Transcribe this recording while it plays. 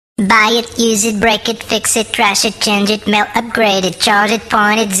Buy it, use it, break it, fix it, trash it, change it, melt, upgrade it, charge it,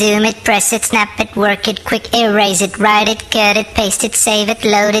 point it, zoom it, press it, snap it, work it, quick erase it, write it, cut it, paste it, save it,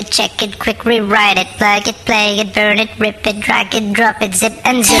 load it, check it, quick rewrite it, plug it, play it, burn it, rip it, drag it, drop it, zip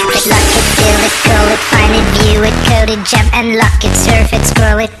and zip it, lock it, fill it, call it, find it, view it, code it, jump and lock it, surf it,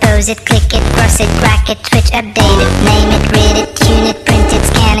 scroll it, pose it, click it, cross it, crack it, switch, update it, name it, read it, tune it, print it,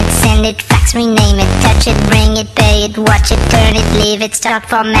 scan it, send it, fax, rename it, touch it, bring it, pay it, watch it, turn it, leave it, stop,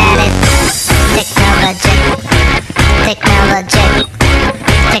 format it. Technology, technology,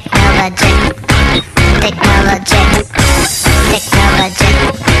 technology, technology, technology,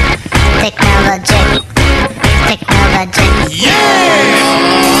 technology, technology. Yeah!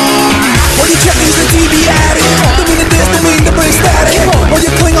 All you Japanese and TV addicts, don't mean to diss, don't mean to bring static. All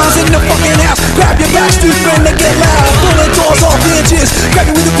you Klingons in the fucking house, grab your Backstreet friend and get loud. Pulling doors off hinges, grab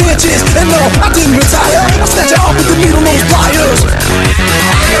you with the pinches. And no, I didn't retire, I snatch it off with the needle nose pliers.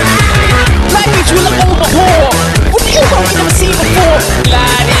 Life needs you like overhaul. What you don't never seen before?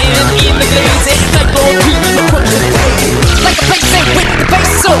 Gliding in the blazing, like gold green in the Brooklyn way. Like a blazing with the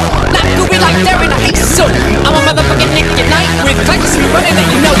bass so not moving like they're in a haze so I'm a motherfucking Nick at night with clackers and running and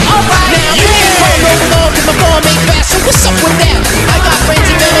you know. Alright, now you can't hold over long cause my form ain't fast. So what's up with that? I got friends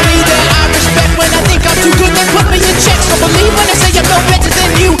in Melody that I respect. When I think I'm too good, they put me in check. So believe when I say I'm no better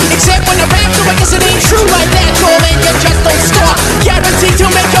than you. Except when I rap, so I guess it ain't true. Like that, troll and your chest don't stop. Guaranteed to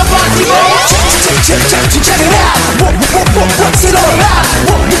make your body roll. Check it out. What's it all about?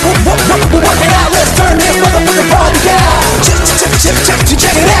 Work it out. Let's turn this motherfucking party out.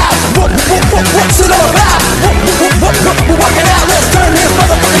 Check it out. What's it all about? Work it out. Let's turn this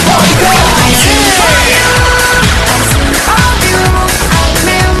motherfucking party out. I sing for you. I sing for you. I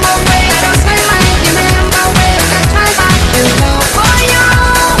remember when I don't spend my remember when I try my do for you.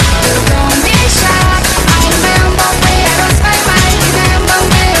 Don't be shy. I remember when I don't spend my remember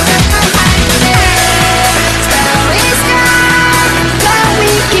when I try my Starry sky, can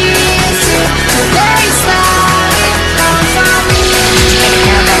we kiss you? Today's life comes from me.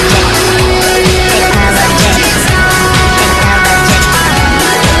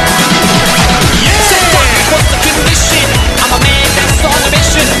 What's the condition? I'm a man that's on a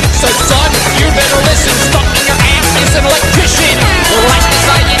mission. So son, you better listen. Stuck in your ass is an electrician. Like the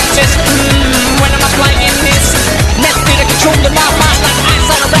scientist, when I'm applying this method of controlling my mind like ice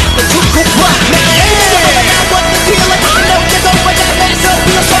on a rap, the too cool block. Now what the deal like? I know you know what that means. So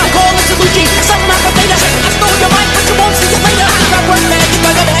we are trying to call it solution. Some rapper I stole your mic, but you won't see it later. I work magic,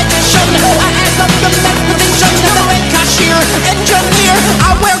 I got a head to show. I ask them the mathematician, the head cashier, engineer.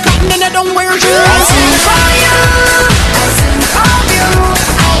 I wear cotton and I don't wear jeans. I sing for you. I sing for you.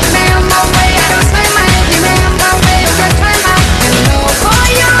 I remember when I don't spend my remember when I try my hello for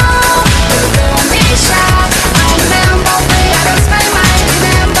you. Don't be shy. I remember when I don't spend my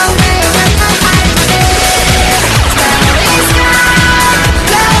remember when I try my Starry sky,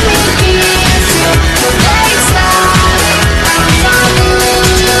 let me kiss you. Today's life comes from me.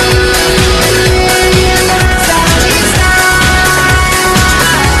 Starry sky.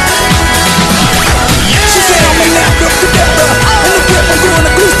 She said I'm a lap up together. And the grip I'm doing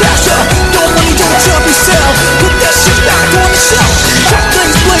a goose dasher. Don't money, don't jump yourself. Put that shit back on the shelf. Hot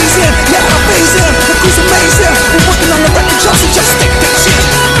things blazing, yeah I'm phasing. The crew's amazing. We're working on the record, just stick that shit.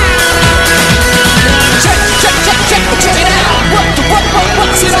 Check it out.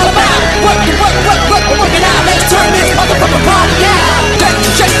 What's it all about? Work it out. Let's turn this motherfucking party out. Check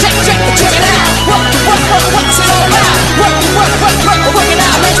it out. What's it all about? Work it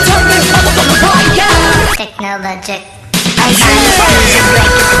out. Let's turn this motherfucking party out. Technology. I find it, use it, break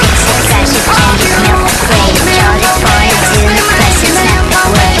it, fix it, crash it, change it, melt, upgrade it, charge it, point it, zoom it, press it, snap it,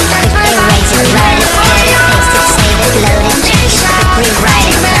 work it, quick erase it, write it, cut it, paste it, save it, load it, check it, quick rewrite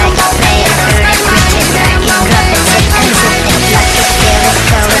it, plug it, play it, burn it, rip it, drag it, drop it, zip and zip it, lock it, fill it,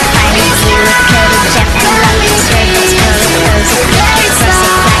 call it, find it, view it, code it, jump and lock it, surf it, scroll it, pose it, click it, cross it, crack it, switch,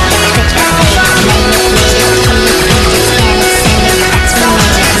 update it, name it, read it, tune it, print it, scan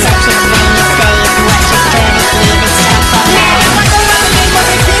it, send it, fax,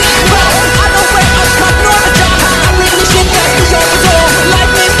 rename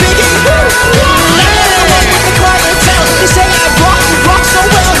it,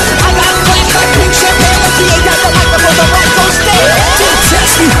 touch it, bring it, pay it, watch it, turn it, leave it, stop, format it.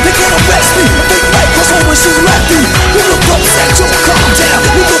 They can't arrest me. Big right, cause always shoot lefty. You look upset, so calm down.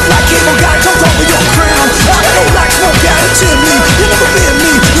 You look like cable guy, don't over your crown. I know like smoke out a chimney. You never been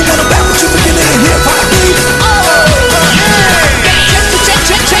me. You wanna back what you beginning in hip hop beat. Oh, yeah. Check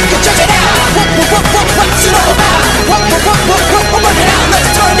it out. What's it all about? Work it out. Let's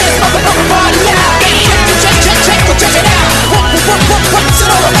turn this motherfucking party out. Check it out. What's it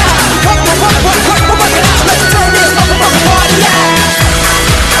all about?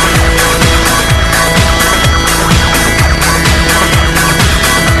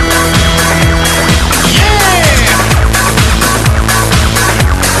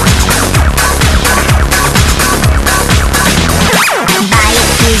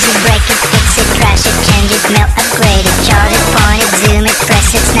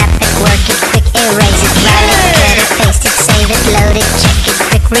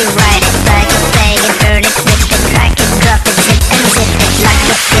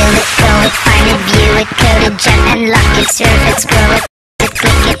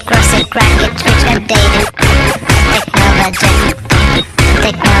 basic rocket switch updated.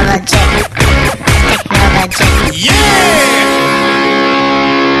 Technologic.